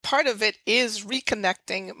part of it is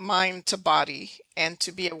reconnecting mind to body and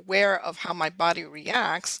to be aware of how my body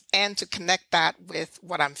reacts and to connect that with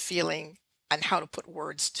what I'm feeling and how to put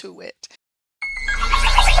words to it.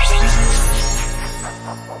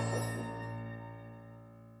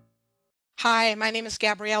 Hi, my name is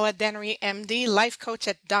Gabriella Dennery, MD, life coach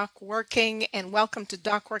at Doc Working, and welcome to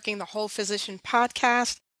Doc Working, the Whole Physician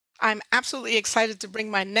podcast. I'm absolutely excited to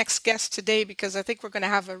bring my next guest today because I think we're going to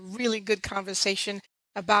have a really good conversation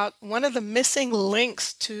about one of the missing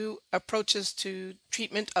links to approaches to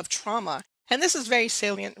treatment of trauma. And this is very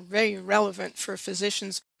salient, very relevant for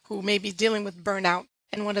physicians who may be dealing with burnout.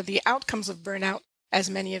 And one of the outcomes of burnout, as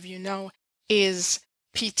many of you know, is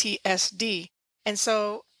PTSD. And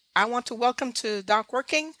so I want to welcome to Doc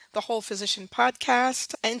Working, the Whole Physician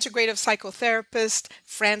podcast, integrative psychotherapist,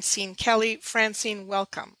 Francine Kelly. Francine,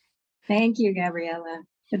 welcome. Thank you, Gabriella.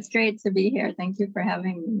 It's great to be here. Thank you for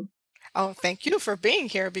having me. Oh, thank you for being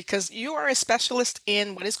here because you are a specialist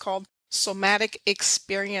in what is called somatic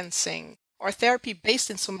experiencing or therapy based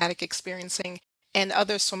in somatic experiencing and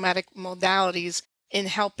other somatic modalities in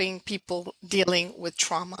helping people dealing with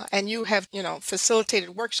trauma. And you have, facilitated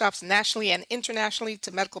workshops nationally and internationally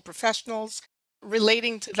to medical professionals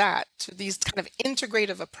relating to that, to these kind of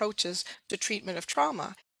integrative approaches to treatment of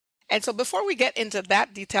trauma. And so before we get into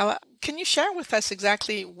that detail, can you share with us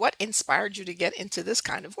exactly what inspired you to get into this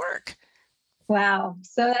kind of work? Wow.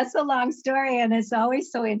 So that's a long story. And it's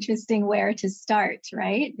always so interesting where to start,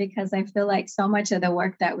 right? Because I feel like so much of the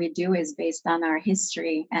work that we do is based on our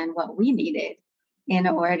history and what we needed in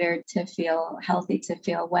order to feel healthy, to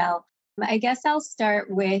feel well. I guess I'll start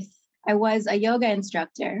with I was a yoga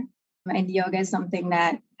instructor, and yoga is something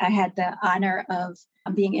that I had the honor of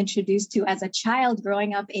being introduced to as a child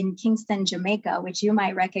growing up in Kingston, Jamaica, which you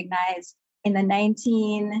might recognize in the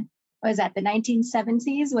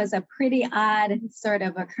 1970s was a pretty odd sort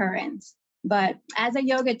of occurrence. But as a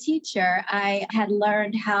yoga teacher, I had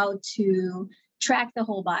learned how to track the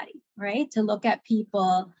whole body, right? To look at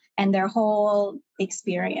people and their whole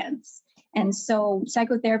experience. And so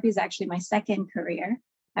psychotherapy is actually my second career.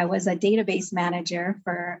 I was a database manager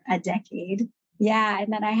for a decade. Yeah.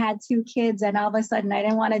 And then I had two kids, and all of a sudden I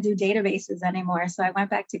didn't want to do databases anymore. So I went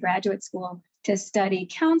back to graduate school to study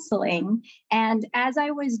counseling. And as I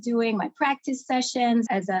was doing my practice sessions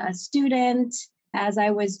as a student, as I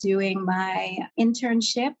was doing my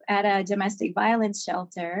internship at a domestic violence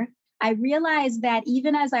shelter, I realized that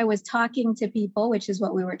even as I was talking to people, which is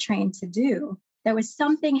what we were trained to do, there was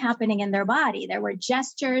something happening in their body. There were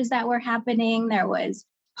gestures that were happening. There was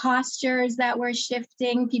postures that were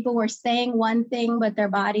shifting. People were saying one thing, but their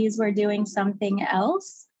bodies were doing something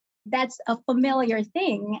else. That's a familiar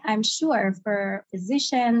thing, I'm sure, for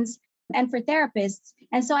physicians and for therapists.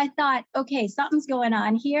 And so I thought, okay, something's going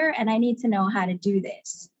on here, and I need to know how to do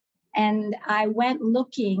this. And I went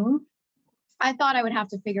looking. I thought I would have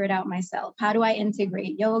to figure it out myself. How do I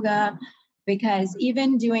integrate yoga? Because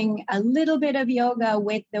even doing a little bit of yoga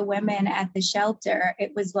with the women at the shelter,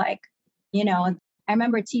 it was like, I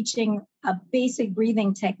remember teaching a basic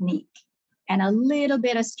breathing technique and a little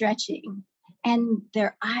bit of stretching. And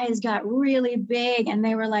their eyes got really big and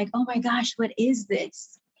they were like, oh my gosh, what is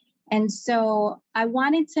this? And so I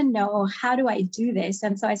wanted to know, how do I do this?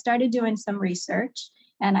 And so I started doing some research,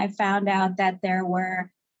 and I found out that there were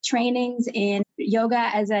trainings in yoga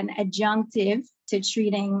as an adjunctive to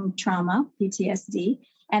treating trauma, PTSD,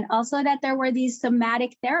 and also that there were these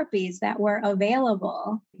somatic therapies that were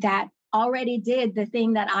available that already did the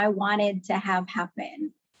thing that I wanted to have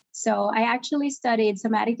happen. So I actually studied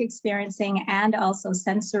somatic experiencing and also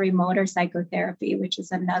sensory motor psychotherapy, which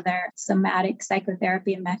is another somatic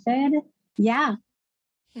psychotherapy method. Yeah.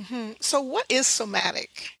 So what is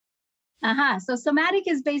somatic? So somatic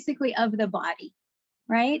is basically of the body,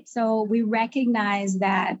 right? So we recognize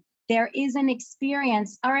that there is an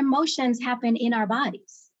experience. Our emotions happen in our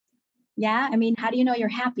bodies. Yeah. I mean, how do you know you're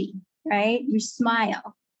happy, right? You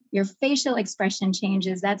smile. Your facial expression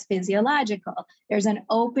changes. That's physiological. There's an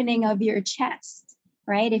opening of your chest,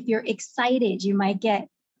 right? If you're excited, you might get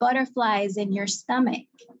butterflies in your stomach.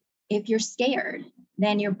 If you're scared,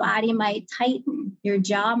 then your body might tighten, your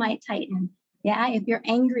jaw might tighten. Yeah. If you're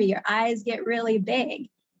angry, your eyes get really big.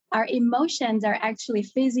 Our emotions are actually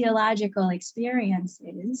physiological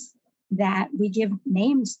experiences that we give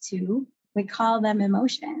names to. We call them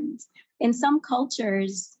emotions. In some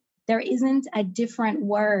cultures, there isn't a different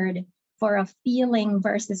word for a feeling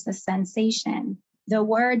versus a sensation. The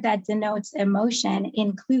word that denotes emotion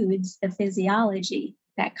includes the physiology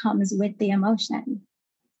that comes with the emotion.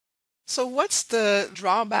 So, what's the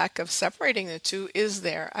drawback of separating the two? Is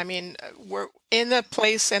there? I mean, we're in a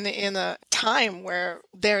place and in a time where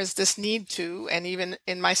there's this need to, and even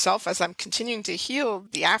in myself, as I'm continuing to heal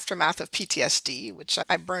the aftermath of PTSD, which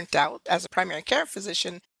I burnt out as a primary care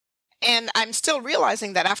physician. And I'm still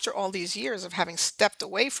realizing that after all these years of having stepped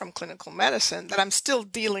away from clinical medicine, that I'm still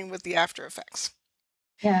dealing with the after effects.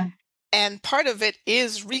 Yeah. And part of it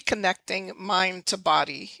is reconnecting mind to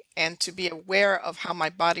body and to be aware of how my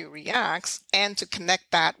body reacts and to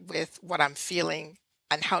connect that with what I'm feeling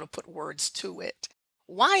and how to put words to it.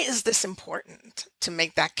 Why is this important to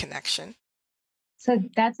make that connection? So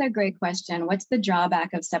that's a great question. What's the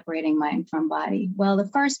drawback of separating mind from body? Well, the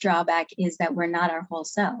first drawback is that we're not our whole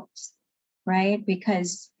selves, right?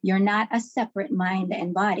 Because you're not a separate mind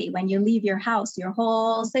and body. When you leave your house, your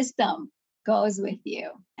whole system goes with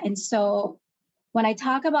you. And so when I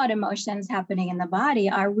talk about emotions happening in the body,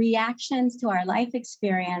 our reactions to our life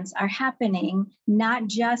experience are happening not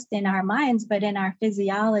just in our minds, but in our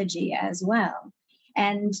physiology as well.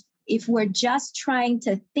 And if we're just trying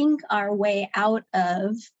to think our way out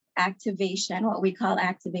of activation, what we call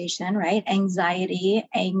activation, right? Anxiety,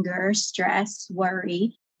 anger, stress,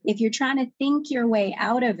 worry. If you're trying to think your way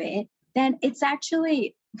out of it, then it's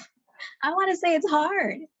actually, I want to say it's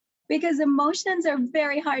hard because emotions are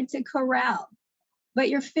very hard to corral. But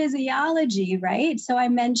your physiology, right? So I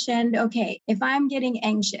mentioned, okay, if I'm getting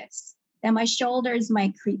anxious, then my shoulders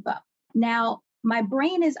might creep up. Now, my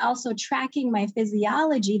brain is also tracking my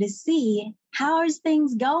physiology to see how is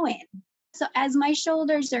things going. So as my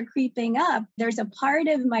shoulders are creeping up, there's a part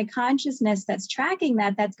of my consciousness that's tracking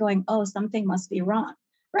that that's going, oh, something must be wrong,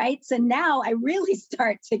 right? So now I really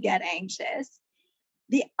start to get anxious.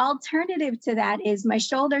 The alternative to that is my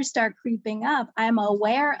shoulders start creeping up. I'm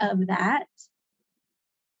aware of that.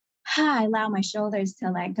 I allow my shoulders to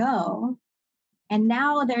let go. And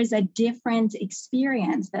now there's a different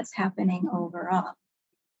experience that's happening overall.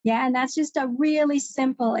 Yeah, and that's just a really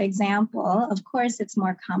simple example. Of course, it's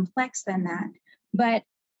more complex than that, but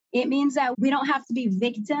it means that we don't have to be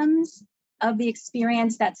victims of the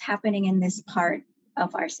experience that's happening in this part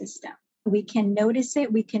of our system. We can notice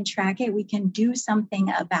it, we can track it, we can do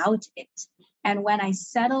something about it. And when I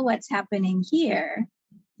settle what's happening here,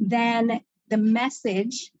 then the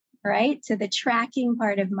message, right, to the tracking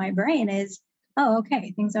part of my brain is, oh,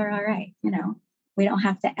 okay, things are all right. We don't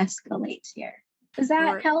have to escalate here. Does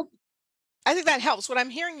that Or help? I think that helps. What I'm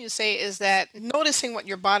hearing you say is that noticing what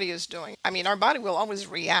your body is doing. I mean, our body will always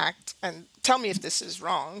react, and tell me if this is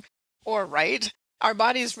wrong or right. Our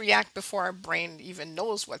bodies react before our brain even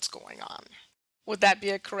knows what's going on. Would that be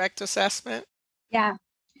a correct assessment? Yeah.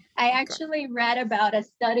 I Okay. actually read about a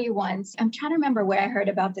study once. I'm trying to remember where I heard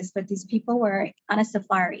about this, but these people were on a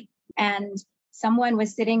safari and someone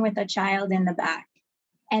was sitting with a child in the back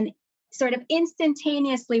and sort of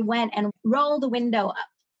instantaneously went and rolled the window up.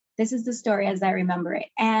 This is the story as I remember it.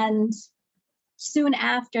 And soon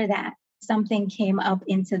after that, something came up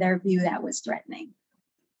into their view that was threatening.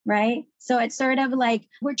 Right. So it's sort of like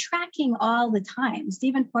we're tracking all the time.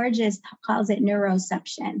 Stephen Porges calls it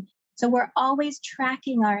neuroception. So we're always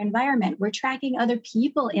tracking our environment. We're tracking other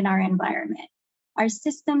people in our environment. Our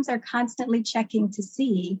systems are constantly checking to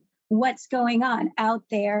see what's going on out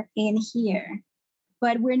there in here.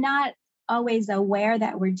 But we're not always aware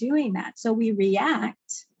that we're doing that. So we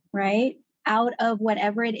react, right, out of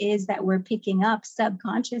whatever it is that we're picking up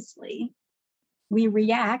subconsciously. We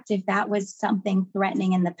react if that was something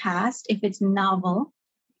threatening in the past, if it's novel,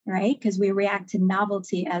 right? Because we react to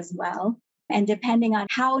novelty as well. And depending on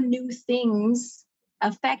how new things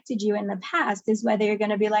affected you in the past, is whether you're going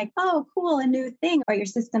to be like, oh, cool, a new thing, or your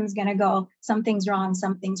system's going to go, something's wrong,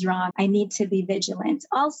 something's wrong. I need to be vigilant.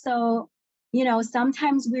 Also,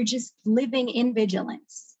 sometimes we're just living in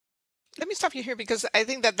vigilance. Let me stop you here because I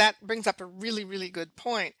think that that brings up a really, really good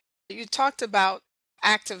point. You talked about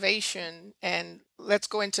activation, and let's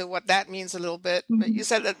go into what that means a little bit. But you Mhm.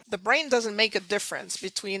 said that the brain doesn't make a difference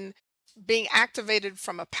between being activated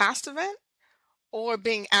from a past event or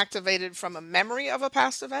being activated from a memory of a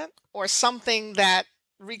past event or something that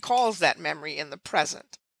recalls that memory in the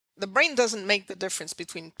present. The brain doesn't make the difference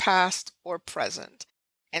between past or present.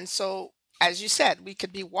 And so, as you said, we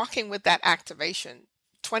could be walking with that activation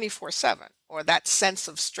 24/7 or that sense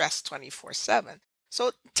of stress 24/7.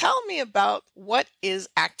 So, tell me about what is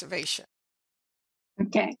activation?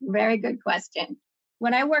 Okay, very good question.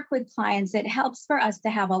 When I work with clients, it helps for us to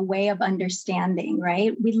have a way of understanding,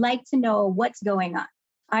 right? We'd like to know what's going on.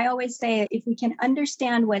 I always say if we can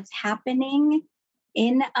understand what's happening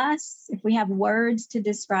in us, if we have words to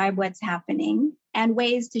describe what's happening and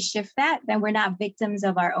ways to shift that, then we're not victims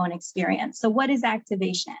of our own experience. So, what is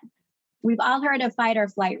activation? We've all heard of fight or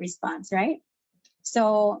flight response, right?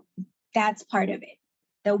 So that's part of it.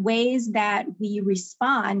 The ways that we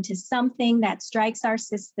respond to something that strikes our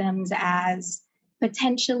systems as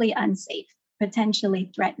potentially unsafe,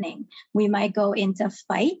 potentially threatening. We might go into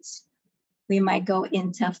fight, we might go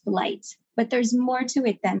into flight, but there's more to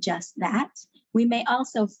it than just that. We may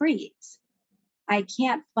also freeze. I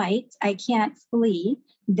can't fight, I can't flee.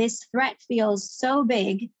 This threat feels so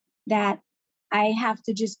big that I have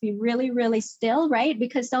to just be really, really still, right?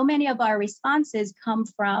 Because so many of our responses come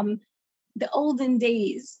from the olden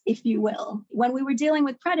days, if you will, when we were dealing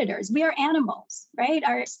with predators. We are animals, right?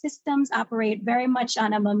 Our systems operate very much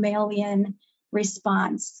on a mammalian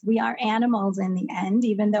response. We are animals in the end,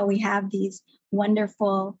 even though we have these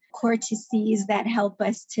wonderful cortices that help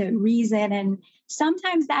us to reason. And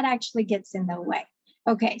sometimes that actually gets in the way.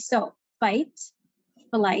 Okay, so fight,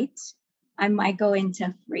 flight, I might go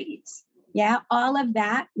into freeze. Yeah, all of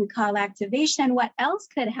that we call activation. What else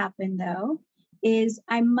could happen though is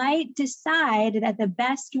I might decide that the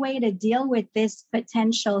best way to deal with this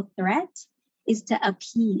potential threat is to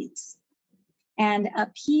appease. And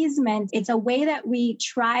appeasement, it's a way that we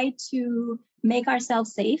try to make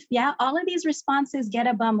ourselves safe. Yeah, all of these responses get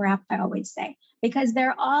a bum rap, I always say, because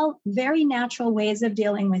they're all very natural ways of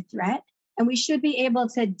dealing with threat. And we should be able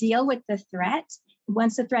to deal with the threat.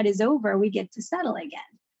 Once the threat is over, we get to settle again.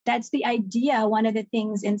 That's the idea. One of the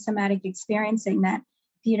things in somatic experiencing that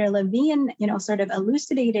Peter Levine, sort of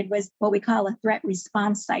elucidated was what we call a threat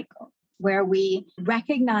response cycle, where we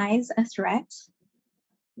recognize a threat,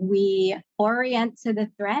 we orient to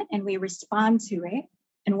the threat, and we respond to it.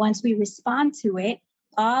 And once we respond to it,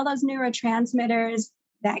 all those neurotransmitters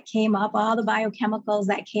that came up, all the biochemicals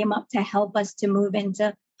that came up to help us to move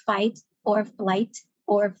into fight or flight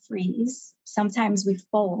or freeze. Sometimes we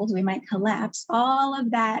fold, we might collapse. All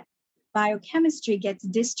of that biochemistry gets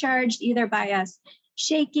discharged either by us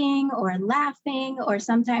shaking or laughing, or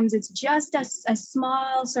sometimes it's just a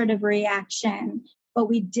small sort of reaction, but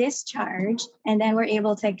we discharge and then we're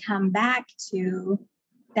able to come back to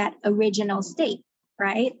that original state,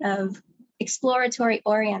 right? Of exploratory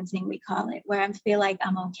orienting, we call it, where I feel like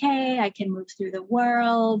I'm okay, I can move through the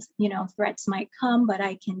world, threats might come, but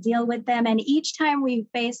I can deal with them. And each time we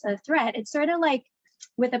face a threat, it's sort of like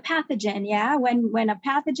with a pathogen, yeah? When a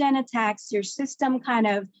pathogen attacks, your system kind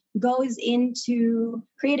of goes into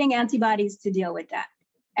creating antibodies to deal with that.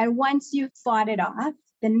 And once you've fought it off,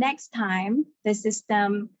 the next time the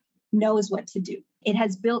system knows what to do. It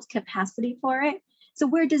has built capacity for it. So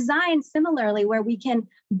we're designed similarly where we can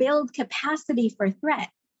build capacity for threat.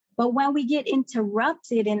 But when we get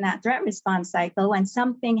interrupted in that threat response cycle, when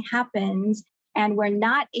something happens and we're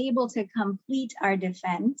not able to complete our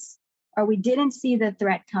defense, or we didn't see the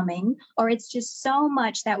threat coming, or it's just so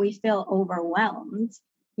much that we feel overwhelmed.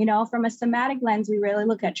 From a somatic lens, we really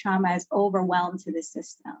look at trauma as overwhelmed to the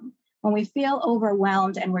system. When we feel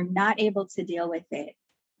overwhelmed and we're not able to deal with it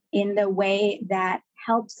in the way that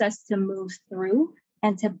helps us to move through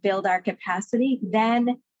and to build our capacity,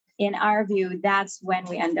 then in our view, that's when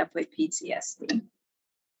we end up with PTSD.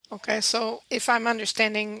 Okay, so if I'm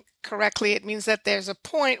understanding correctly, it means that there's a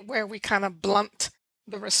point where we kind of blunt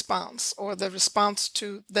the response, or the response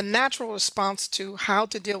to the natural response to how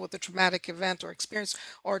to deal with a traumatic event or experience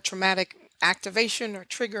or traumatic activation or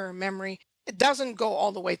trigger or memory. It doesn't go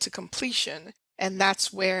all the way to completion. And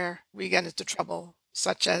that's where we get into trouble,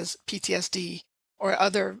 such as PTSD or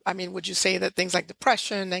other. Would you say that things like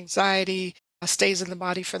depression, anxiety stays in the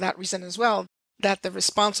body for that reason as well, that the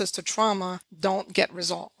responses to trauma don't get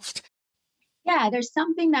resolved? Yeah, there's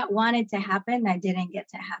something that wanted to happen that didn't get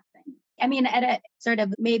to happen. At a sort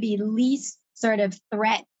of maybe least sort of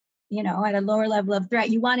threat, at a lower level of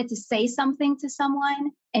threat, you wanted to say something to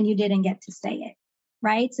someone and you didn't get to say it,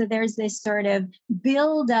 right? So there's this sort of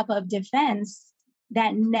buildup of defense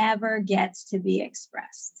that never gets to be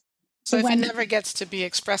expressed. So if it never gets to be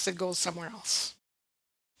expressed, it goes somewhere else.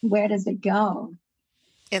 Where does it go?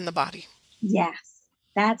 In the body. Yes,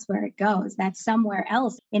 that's where it goes. That's somewhere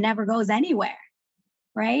else. It never goes anywhere.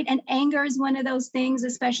 Right. And anger is one of those things,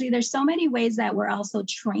 especially there's so many ways that we're also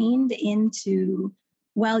trained into,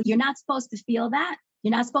 well, you're not supposed to feel that.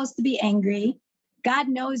 You're not supposed to be angry. God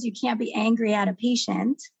knows you can't be angry at a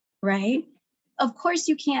patient, right? Of course,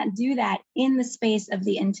 you can't do that in the space of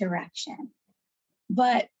the interaction.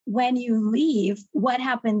 But when you leave, what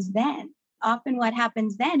happens then? Often what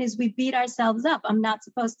happens then is we beat ourselves up. I'm not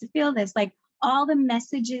supposed to feel this. Like all the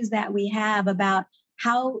messages that we have about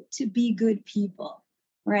how to be good people.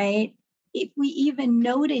 Right? If we even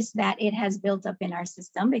notice that it has built up in our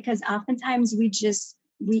system, because oftentimes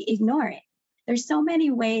we ignore it. there's so many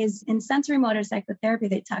ways in sensory motor psychotherapy,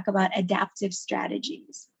 they talk about adaptive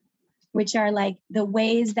strategies, which are like the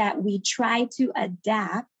ways that we try to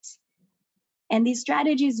adapt. And these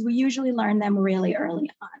strategies, we usually learn them really early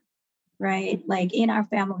on, right? Like in our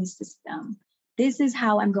family system. This is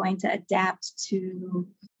how I'm going to adapt to,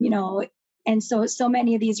 and so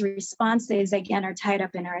many of these responses, again, are tied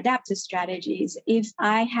up in our adaptive strategies. If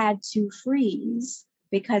I had to freeze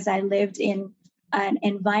because I lived in an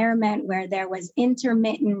environment where there was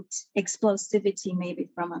intermittent explosivity, maybe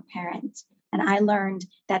from a parent, and I learned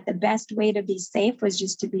that the best way to be safe was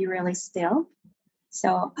just to be really still.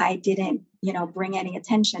 So I didn't, bring any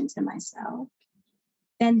attention to myself.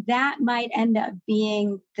 Then that might end up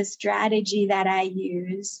being the strategy that I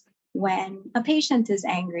use when a patient is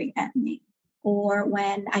angry at me, or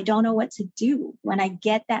when I don't know what to do, when I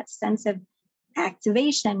get that sense of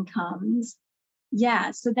activation comes.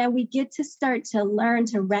 Yeah. So then we get to start to learn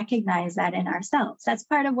to recognize that in ourselves. That's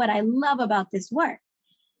part of what I love about this work,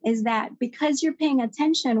 is that because you're paying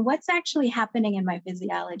attention, what's actually happening in my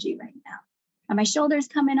physiology right now? Are my shoulders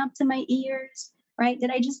coming up to my ears, right?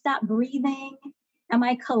 Did I just stop breathing? Am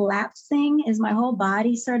I collapsing? Is my whole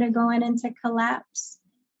body sort of going into collapse?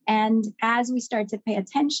 And as we start to pay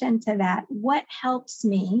attention to that, what helps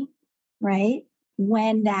me, right,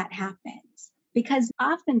 when that happens? Because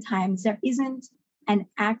oftentimes there isn't an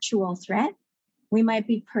actual threat. We might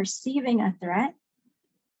be perceiving a threat.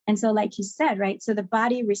 And so, like you said, right, so the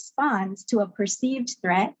body responds to a perceived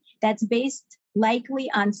threat that's based likely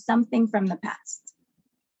on something from the past.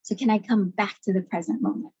 So can I come back to the present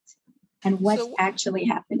moment and what's actually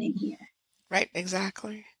happening here? Right,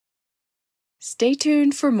 exactly. Stay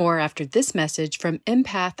tuned for more after this message from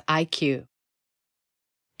Empath IQ.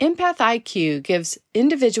 Empath IQ gives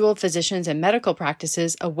individual physicians and medical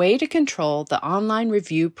practices a way to control the online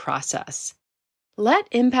review process. Let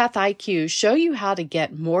Empath IQ show you how to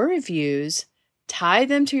get more reviews, tie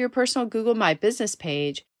them to your personal Google My Business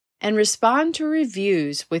page, and respond to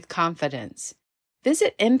reviews with confidence.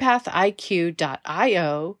 Visit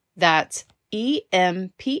empathiq.io, that's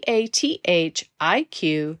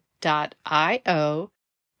empathiq.io,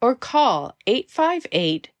 or call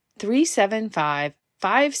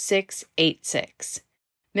 858-375-5686.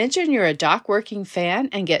 Mention you're a Doc Working fan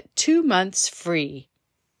and get 2 months free.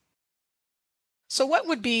 So what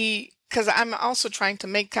would be, because I'm also trying to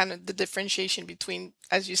make kind of the differentiation between,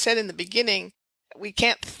 as you said in the beginning, we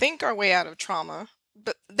can't think our way out of trauma,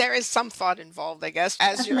 but there is some thought involved, I guess,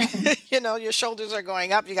 as your, your shoulders are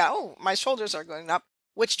going up. You got, oh, my shoulders are going up.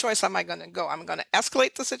 Which choice am I going to go? I'm going to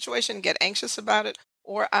escalate the situation, get anxious about it,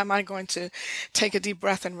 or am I going to take a deep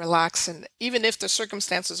breath and relax? And even if the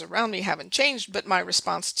circumstances around me haven't changed, but my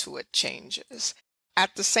response to it changes.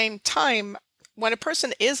 At the same time, when a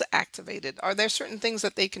person is activated, are there certain things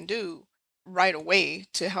that they can do right away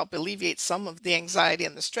to help alleviate some of the anxiety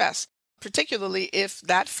and the stress? Particularly if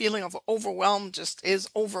that feeling of overwhelm just is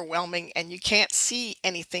overwhelming and you can't see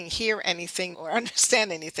anything, hear anything, or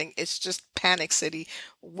understand anything. It's just panic city.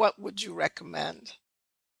 What would you recommend?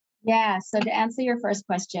 Yeah. So to answer your first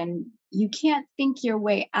question, you can't think your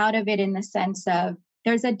way out of it in the sense of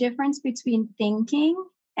there's a difference between thinking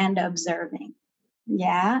and observing.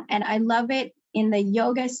 Yeah. And I love it in the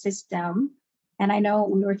yoga system. And I know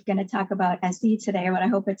we were going to talk about SE today, but I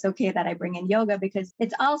hope it's okay that I bring in yoga because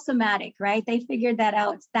it's all somatic, right? They figured that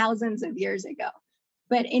out thousands of years ago.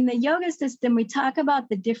 But in the yoga system, we talk about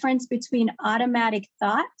the difference between automatic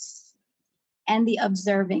thoughts and the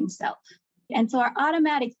observing self. And so our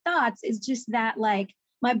automatic thoughts is just that, like,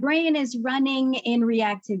 my brain is running in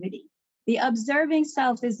reactivity. The observing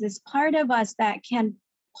self is this part of us that can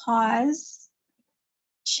pause,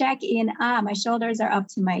 check in, my shoulders are up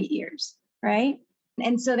to my ears, right?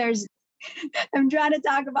 And so I'm trying to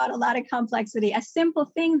talk about a lot of complexity. A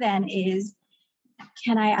simple thing then is,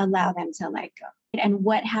 can I allow them to let go? And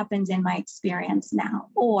what happens in my experience now?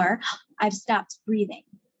 Or I've stopped breathing,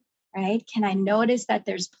 right? Can I notice that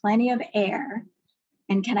there's plenty of air?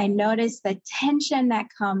 And can I notice the tension that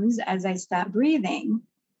comes as I stop breathing?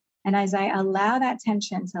 And as I allow that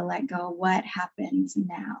tension to let go, what happens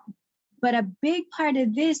now? But a big part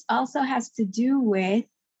of this also has to do with,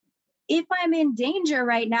 if I'm in danger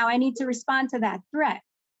right now, I need to respond to that threat.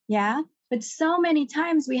 Yeah. But so many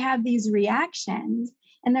times we have these reactions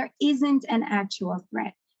and there isn't an actual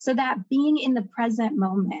threat. So that being in the present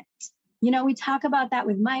moment, we talk about that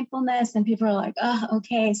with mindfulness and people are like, oh,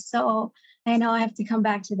 okay, so I know I have to come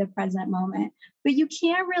back to the present moment. But you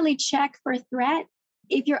can't really check for threat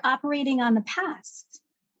if you're operating on the past,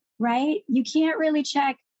 right? You can't really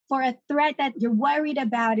check for a threat that you're worried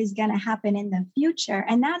about is going to happen in the future.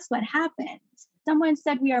 And that's what happens. Someone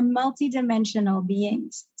said we are multidimensional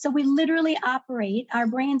beings. So we literally our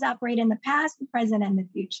brains operate in the past, the present, and the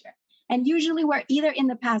future. And usually we're either in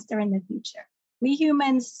the past or in the future. We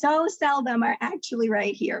humans so seldom are actually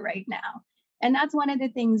right here, right now. And that's one of the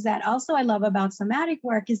things that also I love about somatic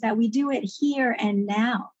work is that we do it here and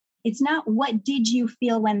now. It's not what did you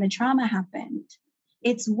feel when the trauma happened.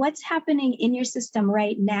 It's what's happening in your system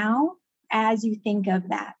right now as you think of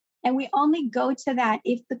that. And we only go to that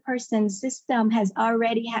if the person's system has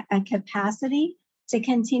already had a capacity to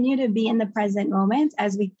continue to be in the present moment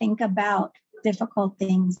as we think about difficult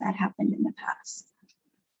things that happened in the past.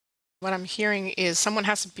 What I'm hearing is someone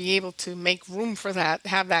has to be able to make room for that,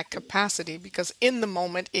 have that capacity, because in the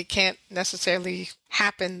moment, it can't necessarily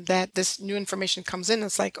happen that this new information comes in.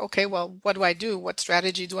 It's like, okay, well, what do I do? What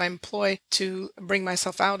strategy do I employ to bring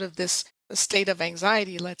myself out of this state of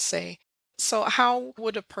anxiety, let's say? So how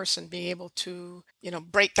would a person be able to,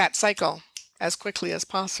 break that cycle as quickly as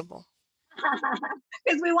possible?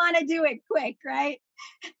 Because we want to do it quick, right?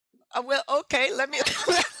 Well, okay, let me.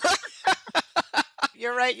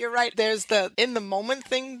 You're right. You're right. There's the in the moment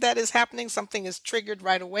thing that is happening. Something is triggered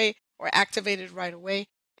right away or activated right away.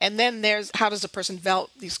 And then there's how does a person develop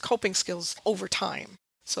these coping skills over time?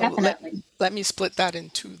 So Definitely. let me split that in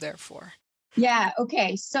two, therefore. Yeah.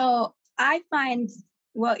 Okay. So I find,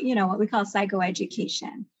 what we call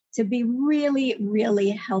psychoeducation to be really, really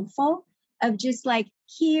helpful of just like,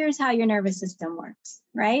 here's how your nervous system works,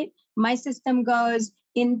 right? My system goes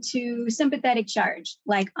into sympathetic charge,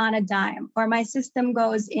 like on a dime, or my system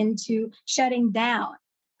goes into shutting down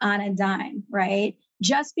on a dime, right?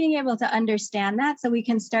 Just being able to understand that so we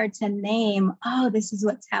can start to name, oh, this is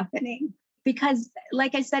what's happening. Because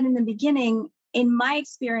like I said in the beginning, in my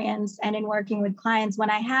experience and in working with clients, when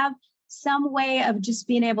I have some way of just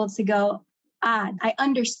being able to go, I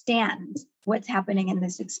understand what's happening in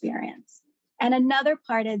this experience. And another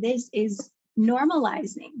part of this is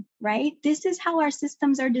normalizing, right? This is how our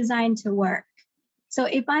systems are designed to work. So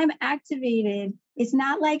if I'm activated, it's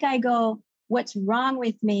not like I go, what's wrong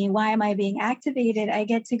with me? Why am I being activated? I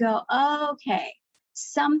get to go, oh, okay,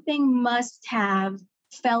 something must have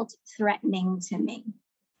felt threatening to me.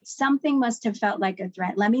 Something must have felt like a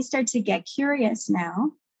threat. Let me start to get curious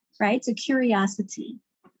now, right? So curiosity.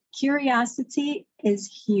 Curiosity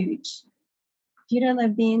is huge. Peter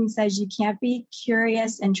Levine says you can't be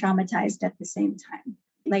curious and traumatized at the same time.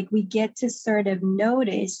 Like we get to sort of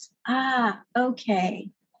notice, okay,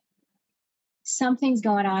 something's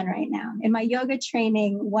going on right now. In my yoga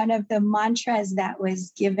training, one of the mantras that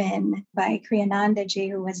was given by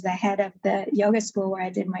Kriyanandaji, who was the head of the yoga school where I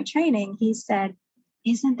did my training, he said,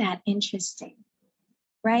 isn't that interesting?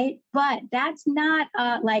 Right? But that's not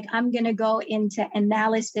like I'm going to go into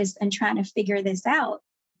analysis and trying to figure this out.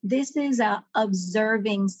 This is a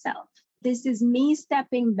observing self. This is me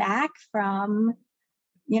stepping back from,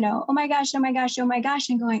 oh my gosh,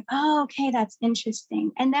 and going, oh, okay, that's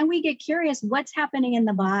interesting. And then we get curious, what's happening in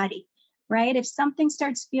the body, right? If something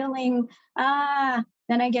starts feeling, then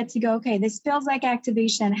I get to go, okay, this feels like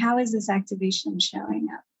activation. How is this activation showing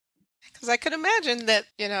up? Because I could imagine that,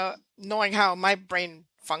 knowing how my brain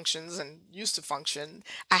functions and used to function,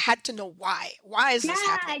 I had to know why. Why is this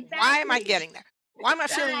happening? Exactly. Why am I getting there? Why am I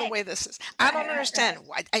feeling the Right. way this is? I don't understand. Right.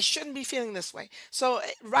 Why I shouldn't be feeling this way. So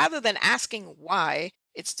rather than asking why,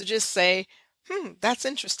 it's to just say, that's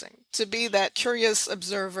interesting. To be that curious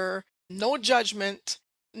observer, no judgment,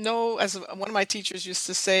 no, as one of my teachers used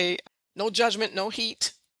to say, no judgment, no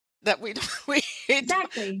heat. That we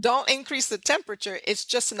Exactly. don't increase the temperature. It's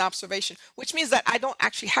just an observation, which means that I don't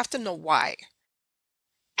actually have to know why.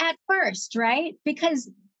 At first, right? Because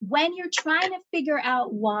when you're trying to figure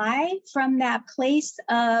out why from that place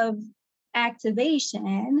of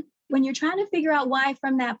activation, when you're trying to figure out why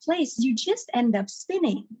from that place, you just end up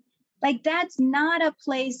spinning. Like that's not a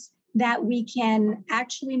place that we can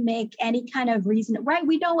actually make any kind of reason, right?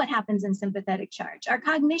 We know what happens in sympathetic charge. Our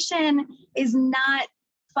cognition is not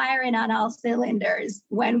firing on all cylinders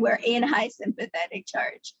when we're in high sympathetic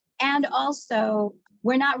charge. And also,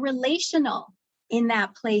 we're not relational in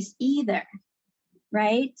that place either,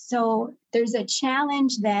 right? So there's a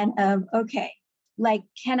challenge then of, okay, like,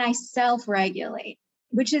 can I self-regulate,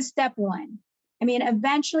 which is step one. I mean,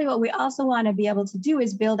 eventually what we also want to be able to do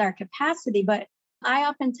is build our capacity. But I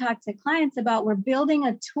often talk to clients about we're building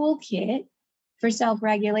a toolkit for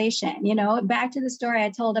self-regulation. Back to the story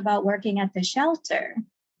I told about working at the shelter.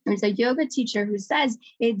 There's a yoga teacher who says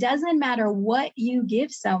it doesn't matter what you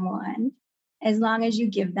give someone as long as you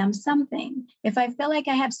give them something. If I feel like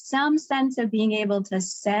I have some sense of being able to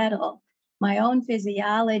settle my own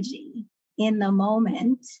physiology in the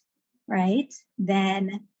moment, right,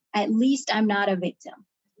 then at least I'm not a victim,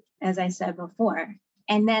 as I said before.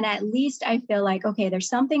 And then at least I feel like, okay, there's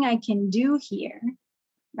something I can do here,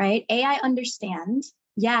 right? I understand,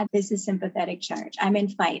 yeah, this is sympathetic charge. I'm in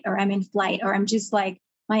fight or I'm in flight, or I'm just like,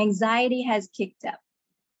 my anxiety has kicked up.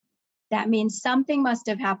 That means something must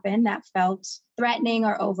have happened that felt threatening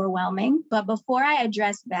or overwhelming. But before I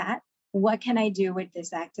address that, what can I do with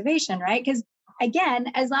this activation, right? Because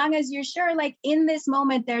again, as long as you're sure, like in this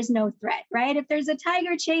moment, there's no threat, right? If there's a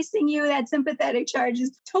tiger chasing you, that sympathetic charge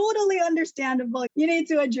is totally understandable. You need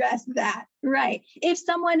to address that, right? If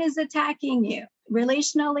someone is attacking you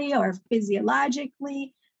relationally or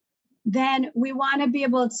physiologically, then we want to be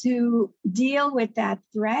able to deal with that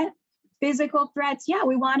threat. Physical threats, yeah,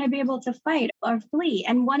 we want to be able to fight or flee.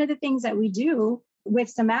 And one of the things that we do with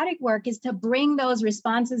somatic work is to bring those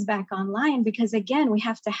responses back online, because again, we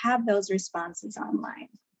have to have those responses online.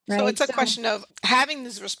 Right? So it's a question of having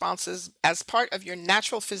these responses as part of your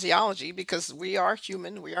natural physiology, because we are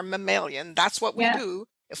human, we are mammalian. That's what we do.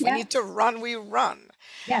 If we need to run, we run.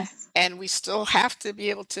 Yes. And we still have to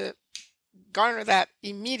be able to garner that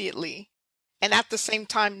immediately. And at the same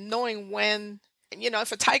time, knowing when,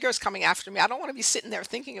 if a tiger is coming after me, I don't want to be sitting there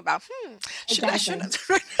thinking about, shouldn't.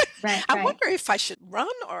 Right, I wonder if I should run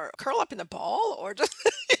or curl up in a ball or just,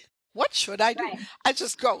 what should I do? Right. I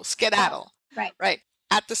just go skedaddle. Right.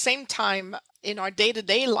 At the same time, in our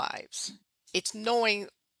day-to-day lives, it's knowing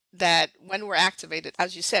that when we're activated,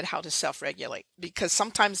 as you said, how to self-regulate, because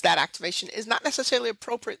sometimes that activation is not necessarily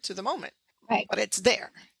appropriate to the moment, but it's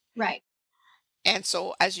there. Right. And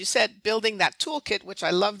so, as you said, building that toolkit, which I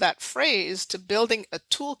love that phrase, to building a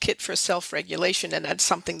toolkit for self-regulation, and that's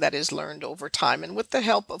something that is learned over time. And with the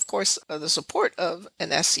help, of course, of the support of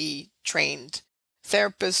an SE-trained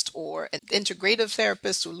therapist or an integrative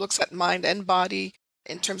therapist who looks at mind and body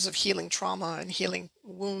in terms of healing trauma and healing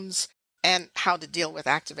wounds and how to deal with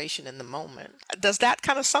activation in the moment. Does that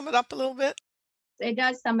kind of sum it up a little bit? It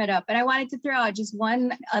does sum it up. But I wanted to throw out just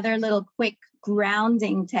one other little quick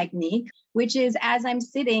grounding technique, which is as I'm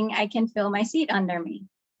sitting, I can feel my seat under me.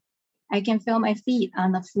 I can feel my feet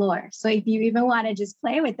on the floor. So if you even want to just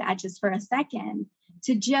play with that just for a second,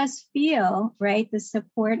 to just feel, right, the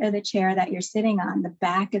support of the chair that you're sitting on, the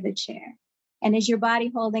back of the chair. And is your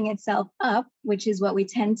body holding itself up, which is what we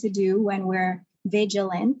tend to do when we're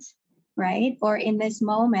vigilant, right? Or in this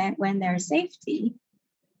moment when there's safety,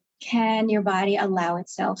 can your body allow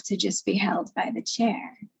itself to just be held by the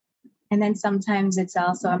chair? And then sometimes it's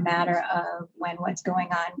also a matter of when what's going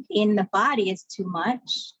on in the body is too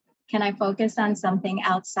much. Can I focus on something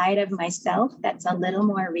outside of myself that's a little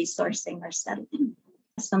more resourcing or settling?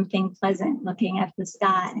 Something pleasant, looking at the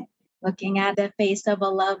sky, looking at the face of a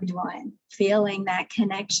loved one, feeling that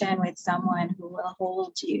connection with someone who will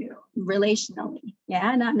hold you relationally.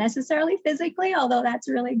 Yeah, not necessarily physically, although that's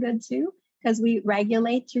really good too, because we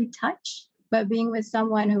regulate through touch, but being with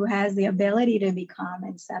someone who has the ability to be calm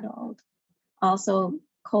and settled. Also,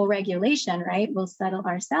 co-regulation, right? We'll settle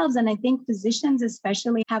ourselves. And I think physicians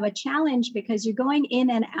especially have a challenge because you're going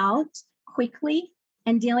in and out quickly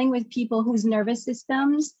and dealing with people whose nervous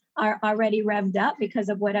systems are already revved up because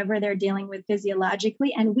of whatever they're dealing with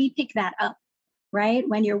physiologically. And we pick that up, right?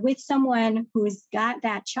 When you're with someone who's got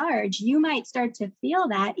that charge, you might start to feel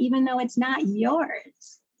that even though it's not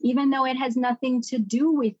yours, even though it has nothing to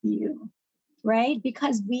do with you, right?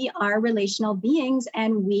 Because we are relational beings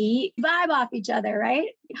and we vibe off each other, right?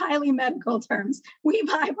 Highly medical terms. We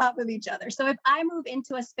vibe off of each other. So if I move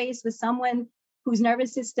into a space with someone whose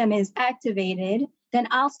nervous system is activated, then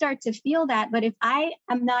I'll start to feel that. But if I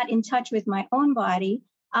am not in touch with my own body,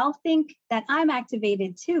 I'll think that I'm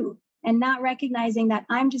activated too, and not recognizing that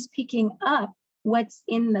I'm just picking up what's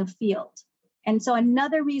in the field. And so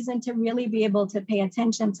another reason to really be able to pay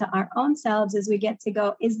attention to our own selves is we get to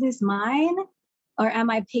go, is this mine or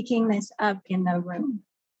am I picking this up in the room?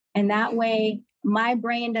 And that way my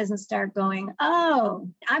brain doesn't start going, oh,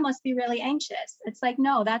 I must be really anxious. It's like,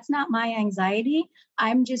 no, that's not my anxiety.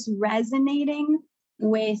 I'm just resonating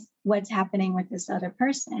with what's happening with this other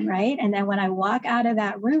person, right? And then when I walk out of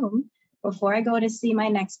that room, before I go to see my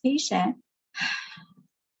next patient,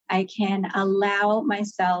 I can allow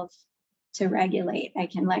myself to regulate. I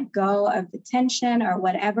can let go of the tension or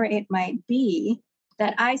whatever it might be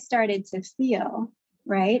that I started to feel,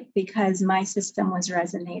 right? Because my system was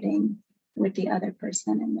resonating with the other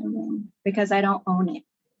person in the room because I don't own it.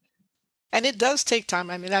 And it does take time.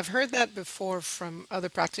 I mean, I've heard that before from other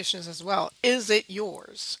practitioners as well. Is it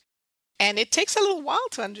yours? And it takes a little while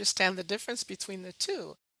to understand the difference between the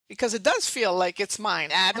two because it does feel like it's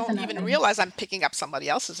mine. I don't even realize I'm picking up somebody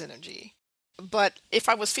else's energy. But if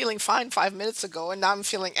I was feeling fine 5 minutes ago and now I'm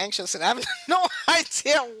feeling anxious and I have no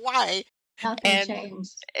idea why. Nothing And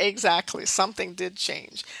changed. exactly, something did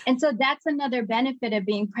change. And so that's another benefit of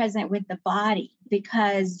being present with the body,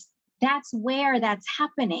 because that's where that's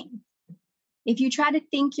happening. If you try to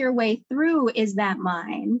think your way through, is that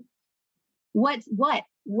mine? What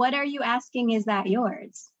are you asking? Is that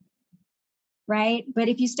yours? Right? But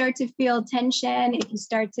if you start to feel tension, if you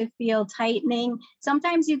start to feel tightening,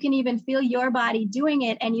 sometimes you can even feel your body doing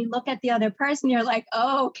it. And you look at the other person, you're like,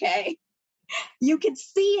 oh, okay. You can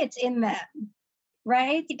see it in them,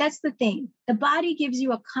 right? That's the thing. The body gives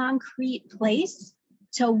you a concrete place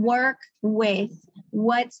to work with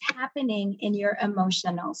what's happening in your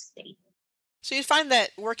emotional state. So you find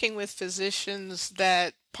that working with physicians,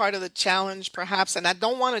 that part of the challenge perhaps, and I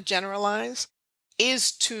don't want to generalize,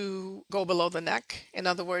 is to go below the neck. In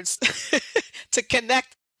other words, to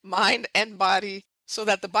connect mind and body so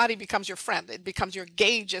that the body becomes your friend. It becomes your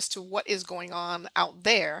gauge as to what is going on out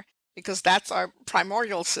there, because that's our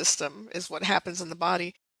primordial system, is what happens in the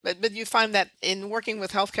body. But you find that in working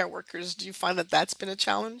with healthcare workers, do you find that that's been a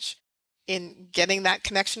challenge in getting that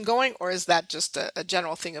connection going, or is that just a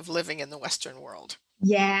general thing of living in the Western world?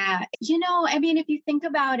 Yeah. I mean, if you think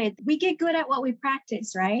about it, we get good at what we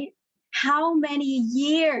practice, right? How many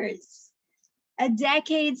years, a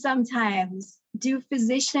decade sometimes, do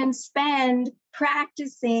physicians spend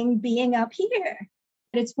practicing being up here?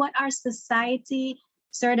 It's what our society,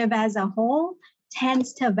 sort of as a whole,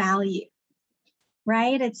 tends to value,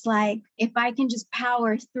 right? It's like, if I can just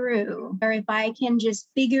power through, or if I can just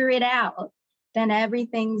figure it out, then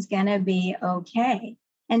everything's going to be okay.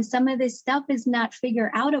 And some of this stuff is not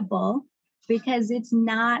figure outable because it's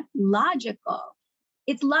not logical.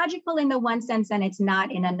 It's logical in the one sense and it's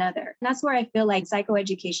not in another. And that's where I feel like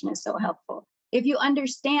psychoeducation is so helpful. If you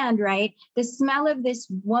understand, right, the smell of this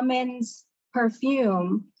woman's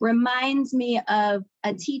perfume reminds me of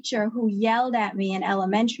a teacher who yelled at me in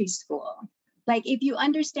elementary school. Like, if you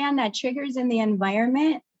understand that triggers in the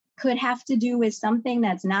environment could have to do with something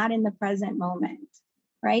that's not in the present moment,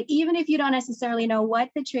 right? Even if you don't necessarily know what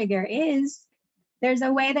the trigger is, there's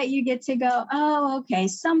a way that you get to go, oh, okay,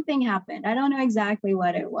 something happened. I don't know exactly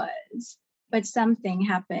what it was, but something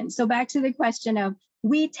happened. So back to the question of,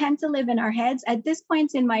 we tend to live in our heads. At this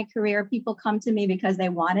point in my career, people come to me because they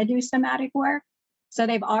want to do somatic work. So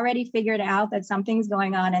they've already figured out that something's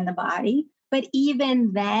going on in the body. But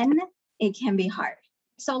even then, it can be hard.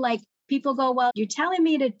 So like, people go, well, you're telling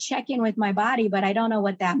me to check in with my body, but I don't know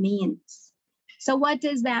what that means. So what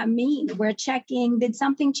does that mean? We're checking, did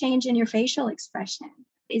something change in your facial expression?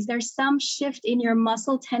 Is there some shift in your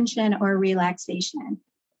muscle tension or relaxation?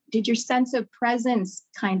 Did your sense of presence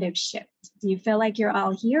kind of shift? Do you feel like you're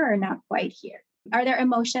all here or not quite here? Are there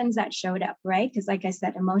emotions that showed up, right? Because like I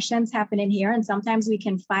said, emotions happen in here. And sometimes we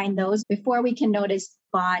can find those before we can notice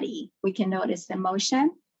body. We can notice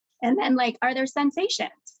emotion. And then like, are there sensations?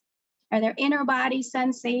 Are there inner body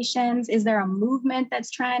sensations? Is there a movement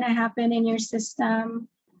that's trying to happen in your system?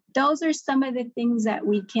 Those are some of the things that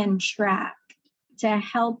we can track to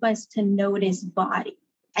help us to notice body.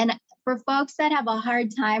 And for folks that have a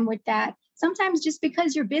hard time with that, sometimes just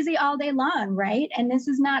because you're busy all day long, right? And this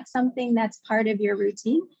is not something that's part of your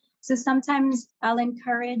routine. So sometimes I'll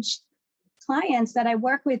encourage clients that I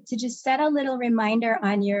work with to just set a little reminder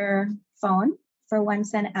on your phone for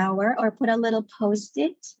once an hour, or put a little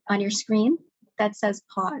post-it on your screen that says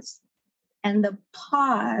pause. And the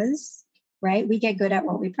pause, right? We get good at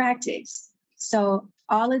what we practice. So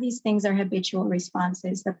all of these things are habitual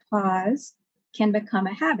responses. The pause can become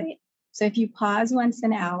a habit. So if you pause once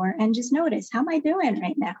an hour and just notice, how am I doing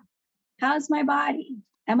right now? How's my body?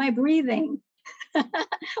 Am I breathing? When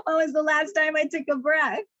was the last time I took a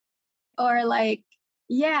breath? Or like,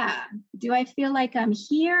 yeah, do I feel like I'm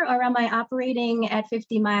here, or am I operating at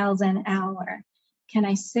 50 miles an hour? Can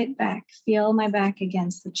I sit back, feel my back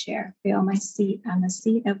against the chair, feel my seat on the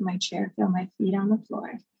seat of my chair, feel my feet on the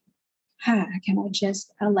floor? Can I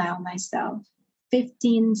just allow myself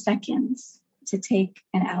 15 seconds to take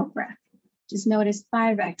an out breath? Just notice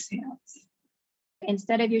 5 exhales.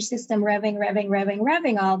 Instead of your system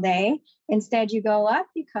revving all day, instead you go up,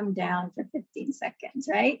 you come down for 15 seconds,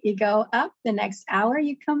 right? You go up, the next hour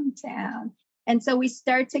you come down. And so we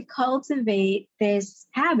start to cultivate this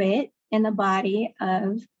habit in the body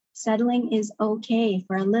of settling is okay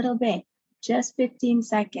for a little bit, just 15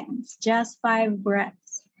 seconds, just 5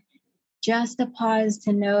 breaths, just a pause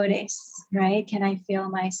to notice, right? Can I feel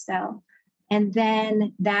myself? And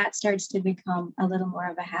then that starts to become a little more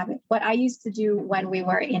of a habit. What I used to do when we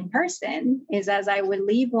were in person is, as I would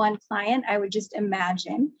leave one client, I would just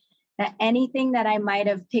imagine that anything that I might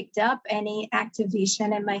have picked up, any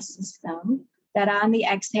activation in my system, that on the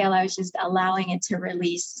exhale, I was just allowing it to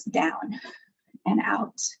release down and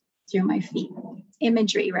out through my feet.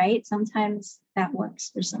 Imagery, right? Sometimes that works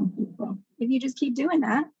for some people. If you just keep doing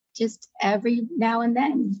that, just every now and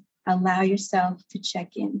then, allow yourself to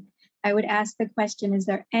check in. I would ask the question, is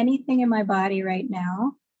there anything in my body right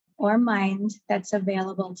now or mind that's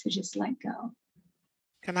available to just let go?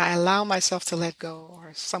 Can I allow myself to let go,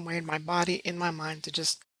 or somewhere in my body, in my mind, to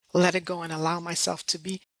just let it go and allow myself to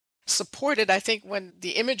be supported? I think when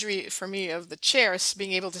the imagery for me of the chair is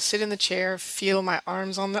being able to sit in the chair, feel my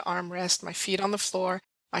arms on the armrest, my feet on the floor,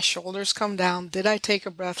 my shoulders come down. Did I take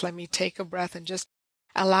a breath? Let me take a breath and just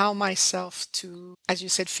allow myself to, as you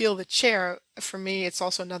said, feel the chair. For me, it's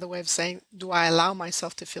also another way of saying, do I allow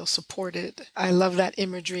myself to feel supported? I love that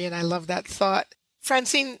imagery and I love that thought.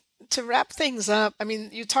 Francine, to wrap things up, I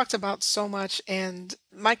mean, you talked about so much, and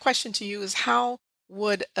my question to you is, how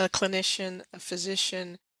would a clinician, a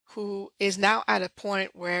physician who is now at a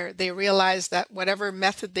point where they realize that whatever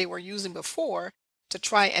method they were using before to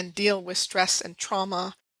try and deal with stress and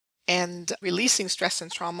trauma and releasing stress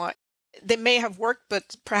and trauma, they may have worked,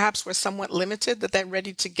 but perhaps were somewhat limited, that they're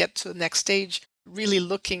ready to get to the next stage, really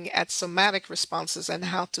looking at somatic responses and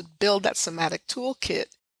how to build that somatic toolkit.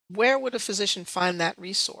 Where would a physician find that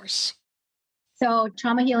resource? So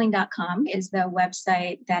traumahealing.com is the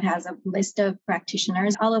website that has a list of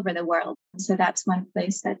practitioners all over the world. So that's one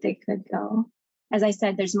place that they could go. As I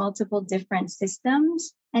said, there's multiple different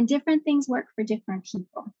systems and different things work for different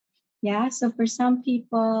people. Yeah. So for some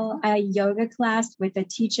people, a yoga class with a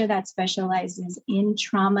teacher that specializes in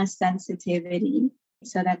trauma sensitivity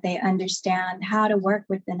so that they understand how to work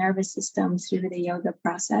with the nervous system through the yoga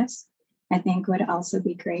process, I think would also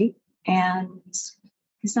be great. And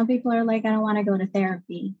some people are like, I don't want to go to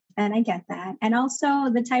therapy. And I get that. And also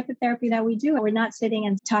the type of therapy that we do, we're not sitting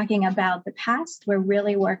and talking about the past. We're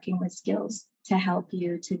really working with skills to help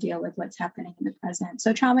you to deal with what's happening in the present.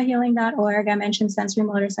 So traumahealing.org, I mentioned sensory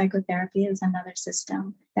motor psychotherapy is another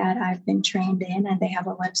system that I've been trained in, and they have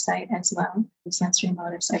a website as well,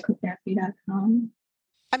 sensorymotorpsychotherapy.com.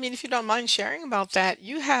 I mean, if you don't mind sharing about that,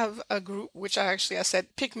 you have a group, which I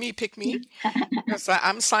said, pick me, because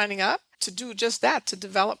I'm signing up to do just that, to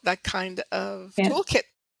develop that kind of Yeah. toolkit.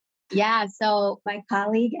 Yeah, so my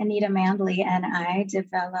colleague Anita Mandley and I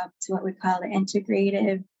developed what we call the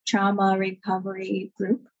Integrative Trauma Recovery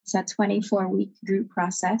Group. It's a 24-week group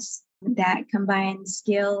process that combines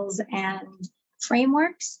skills and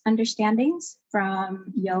frameworks, understandings from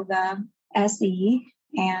yoga, SE,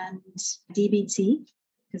 and DBT,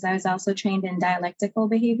 because I was also trained in dialectical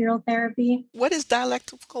behavioral therapy. What is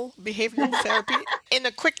dialectical behavioral therapy in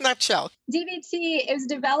a quick nutshell? DBT is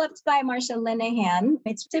developed by Marsha Linehan.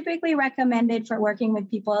 It's typically recommended for working with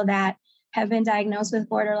people that have been diagnosed with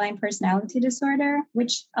borderline personality disorder,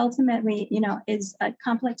 which ultimately, is a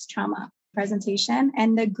complex trauma presentation.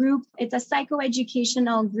 And the group, it's a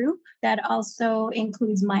psychoeducational group that also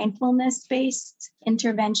includes mindfulness-based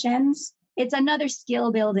interventions. It's another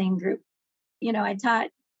skill building group. I taught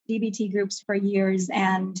DBT groups for years,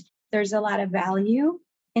 and there's a lot of value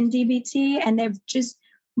in DBT, and they've just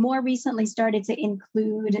more recently started to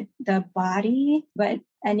include the body. But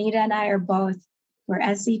Anita and I we're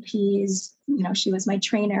SCPs. She was my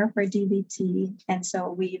trainer for DBT. And so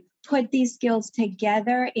we've put these skills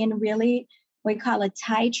together in really what we call a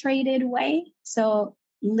titrated way. So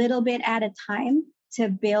little bit at a time to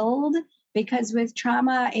build, because with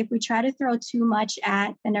trauma, if we try to throw too much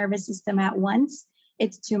at the nervous system at once,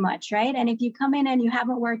 it's too much, right? And if you come in and you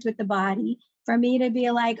haven't worked with the body, for me to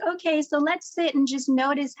be like, okay, so let's sit and just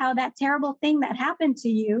notice how that terrible thing that happened to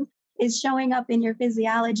you is showing up in your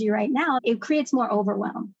physiology right now, it creates more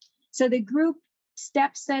overwhelm. So the group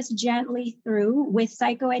steps us gently through with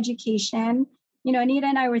psychoeducation. Anita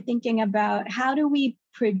and I were thinking about how do we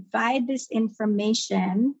provide this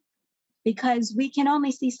information, because we can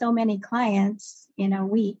only see so many clients in a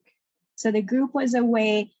week. So the group was a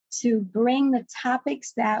way to bring the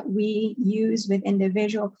topics that we use with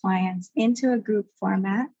individual clients into a group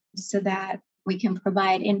format so that we can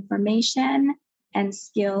provide information and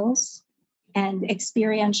skills and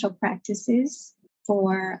experiential practices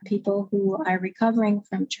for people who are recovering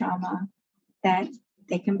from trauma, that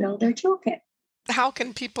they can build their toolkit. How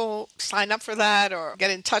can people sign up for that or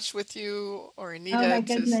get in touch with you or Anita? Oh my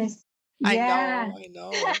goodness. I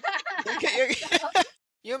know.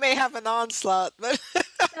 You may have an onslaught, but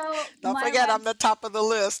don't forget I'm the top of the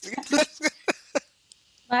list.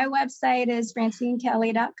 My website is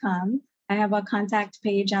francinekelley.com. I have a contact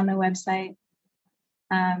page on the website.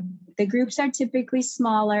 The groups are typically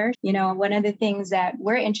smaller. You know, one of the things that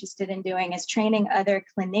we're interested in doing is training other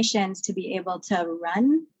clinicians to be able to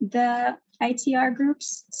run the ITR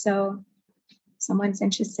groups. So if someone's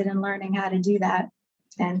interested in learning how to do that,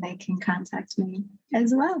 then they can contact me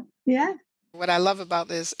as well. Yeah. What I love about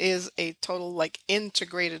this is a total like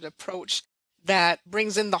integrated approach that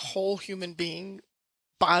brings in the whole human being,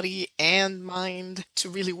 body and mind, to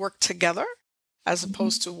really work together, as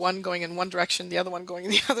opposed to one going in one direction, the other one going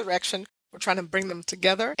in the other direction. We're trying to bring them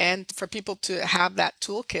together, and for people to have that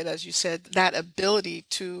toolkit, as you said, that ability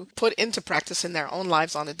to put into practice in their own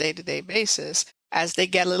lives on a day-to-day basis. As they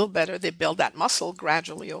get a little better, they build that muscle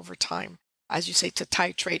gradually over time. As you say, to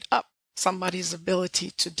titrate up somebody's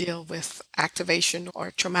ability to deal with activation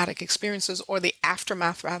or traumatic experiences, or the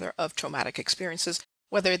aftermath rather of traumatic experiences,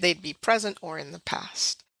 whether they'd be present or in the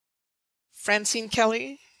past. Francine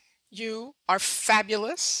Kelly, you are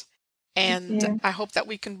fabulous, and I hope that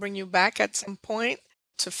we can bring you back at some point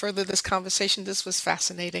to further this conversation. This was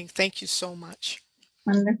fascinating. Thank you so much.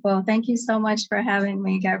 Wonderful. Thank you so much for having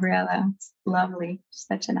me, Gabriella. It's lovely.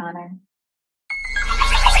 Such an honor.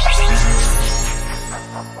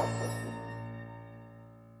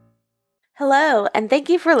 Hello, and thank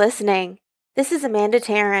you for listening. This is Amanda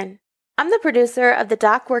Taryn. I'm the producer of the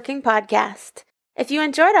Doc Working Podcast. If you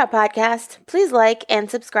enjoyed our podcast, please like and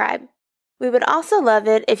subscribe. We would also love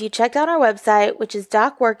it if you checked out our website, which is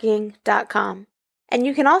docworking.com. And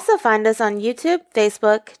you can also find us on YouTube,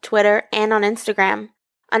 Facebook, Twitter, and on Instagram.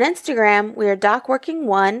 On Instagram, we are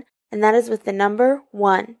DocWorking1, and that is with the number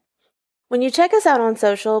 1. When you check us out on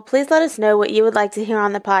social, please let us know what you would like to hear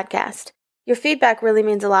on the podcast. Your feedback really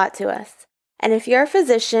means a lot to us. And if you're a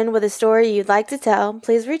physician with a story you'd like to tell,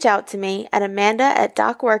 please reach out to me at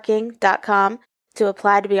amanda@docworking.com to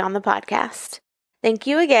apply to be on the podcast. Thank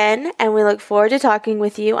you again, and we look forward to talking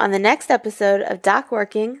with you on the next episode of Doc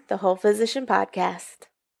Working, the Whole Physician Podcast.